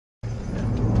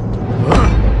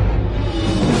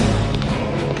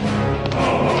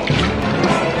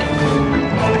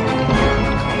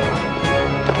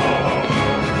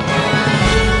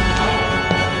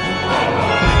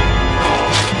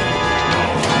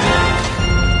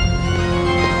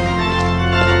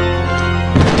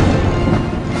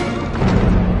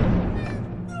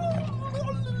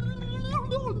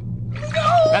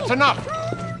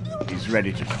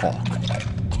ready to talk.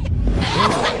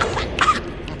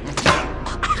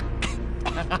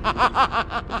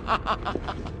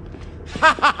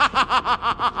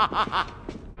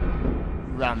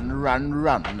 Run, run,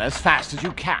 run as fast as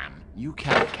you can. You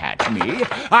can't catch me.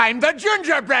 I'm the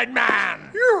gingerbread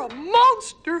man! You're a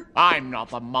monster! I'm not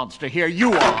the monster here,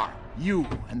 you are! You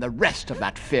and the rest of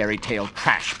that fairy tale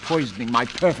trash poisoning my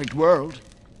perfect world.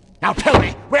 Now tell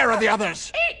me, where are the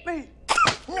others? Eat me!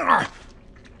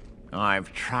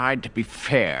 I've tried to be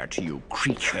fair to you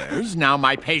creatures. Now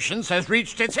my patience has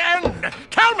reached its end.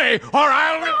 Tell me, or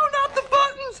I'll... No, not the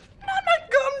buttons! Not my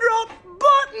gumdrop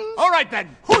buttons! All right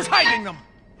then, who's hiding them?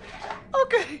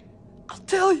 Okay, I'll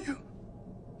tell you.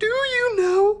 Do you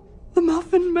know the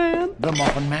Muffin Man? The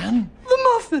Muffin Man? The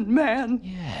Muffin Man!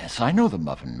 Yes, I know the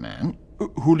Muffin Man.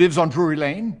 Who lives on Drury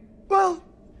Lane? Well,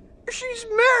 she's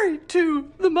married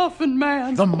to the Muffin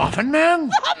Man. The Muffin Man?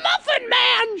 The Muffin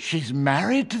Man! She's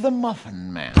married to the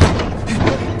Muffin Man.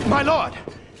 My lord!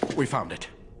 We found it.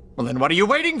 Well, then what are you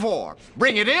waiting for?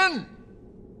 Bring it in!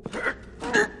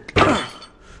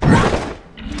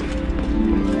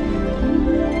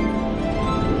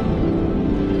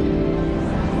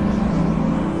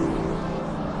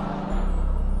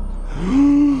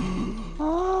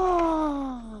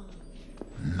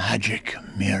 Magic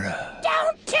mirror.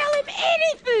 Don't tell him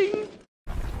anything!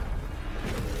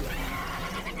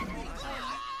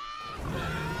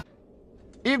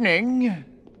 Evening.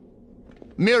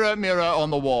 Mirror, mirror on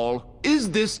the wall,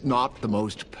 is this not the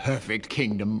most perfect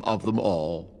kingdom of them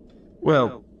all?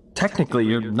 Well, technically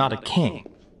you're not a king.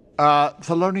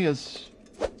 Thelonious...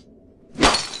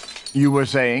 You were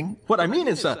saying? What I mean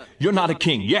is, you're not a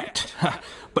king yet.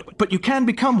 But you can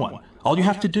become one. All you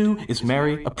have to do is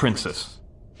marry a princess.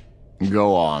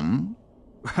 Go on.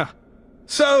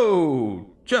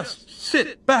 So, just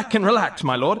sit back and relax,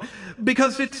 my lord,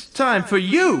 because it's time for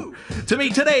you to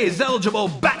meet today's eligible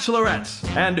bachelorettes.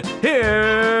 And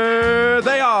here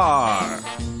they are.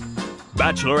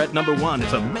 Bachelorette number 1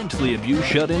 is a mentally abused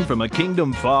shut-in from a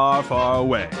kingdom far, far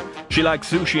away. She likes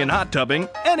sushi and hot tubbing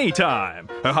anytime.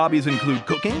 Her hobbies include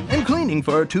cooking and cleaning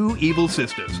for her 2 evil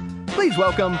sisters. Please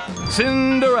welcome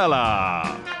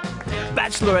Cinderella.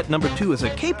 Bachelorette number 2 is a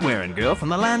cape-wearing girl from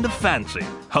the land of fancy.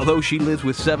 Although she lives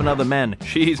with 7 other men,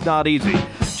 she's not easy.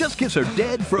 Just kiss her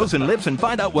dead, frozen lips and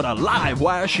find out what a live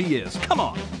wire she is. Come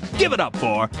on, give it up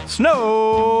for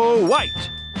Snow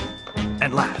White.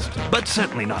 And last, but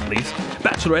certainly not least,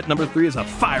 Bachelorette number 3 is a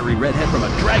fiery redhead from a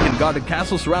dragon-guarded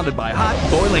castle surrounded by hot,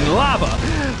 boiling lava.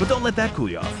 But don't let that cool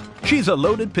you off. She's a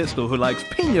loaded pistol who likes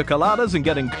pina coladas and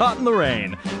getting caught in the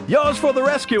rain. Yours for the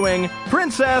rescuing,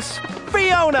 Princess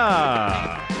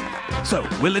Fiona! So,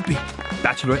 will it be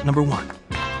Bachelorette number 1,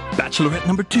 Bachelorette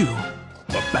number 2,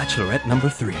 or Bachelorette number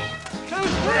 3?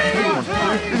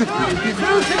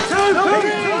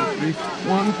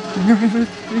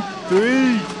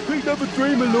 Pick number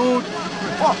 3, my lord.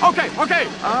 Oh, okay.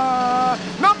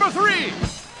 Number 3!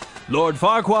 Lord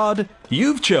Farquaad,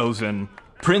 you've chosen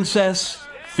Princess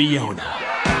Fiona.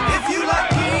 If you like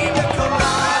pina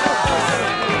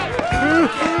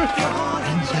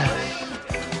Princess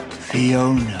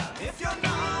Fiona.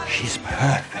 She's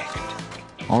perfect.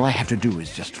 All I have to do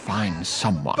is just find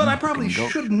someone. But I who probably can go-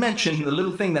 shouldn't mention the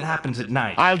little thing that happens at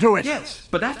night. I'll do it. Yes,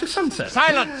 but after sunset.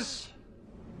 Silence!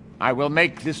 I will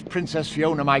make this Princess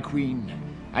Fiona my queen,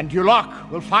 and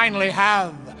Duloc will finally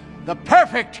have the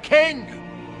perfect king.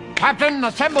 Captain,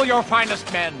 assemble your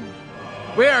finest men.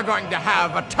 We're going to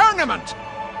have a tournament